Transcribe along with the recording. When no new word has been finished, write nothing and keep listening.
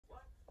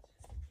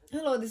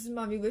Hello, this is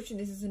Mammy Witch and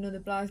this is another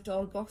Blythe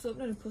doll box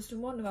opening, a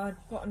custom one. I've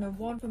gotten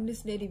one from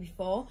this lady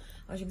before.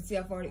 As you can see,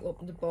 I've already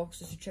opened the box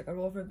just to check her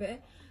over a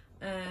bit.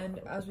 And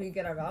as we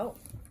get her out,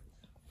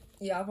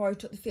 yeah, I've already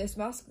took the face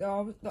mask. They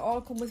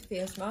all come with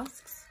face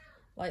masks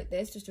like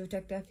this just to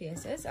protect their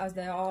faces, as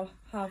they all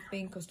have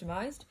been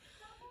customised.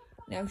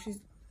 Now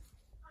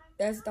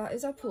that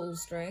is her pull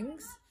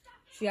strings.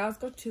 She has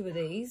got two of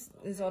these.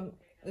 There's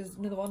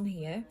another one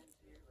here.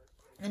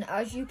 And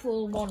as you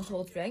pull one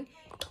pull string,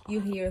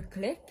 you hear a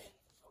click.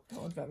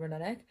 Don't drop her in the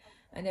neck.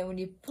 And then when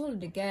you pull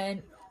it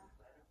again,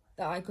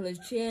 the eye colour has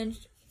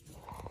changed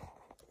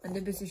and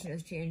the position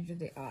has changed of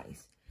the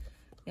eyes.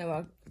 Now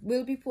I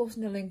will be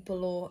posting a link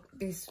below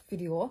this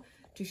video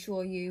to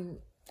show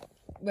you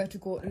where to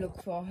go to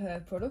look for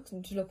her products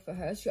and to look for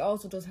hers. She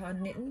also does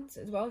hand knittings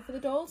as well for the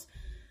dolls.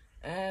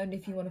 And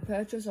if you want to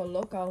purchase or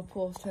look, I'll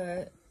post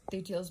her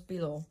details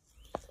below.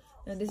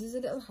 Now this is a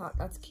little hat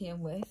that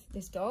came with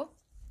this doll.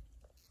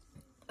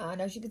 And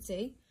as you can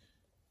see,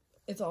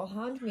 it's all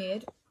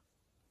handmade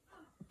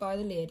by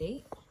the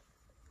lady.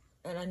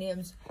 And her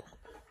name's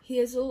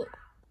Hazel,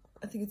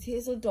 I think it's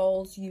Hazel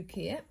Dolls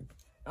UK.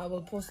 I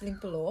will post a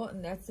link below,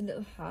 and that's a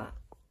little hat.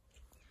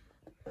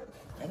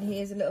 And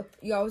here's a little,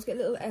 you always get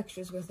little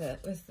extras with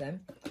them.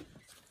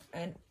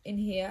 And in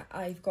here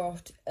I've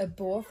got a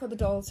bow for the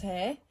doll's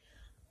hair,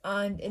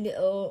 and a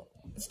little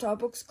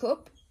Starbucks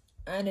cup,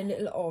 and a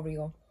little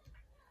Oreo.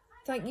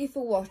 Thank you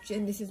for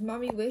watching. This is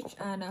Mammy Witch,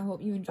 and I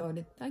hope you enjoyed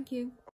it. Thank you.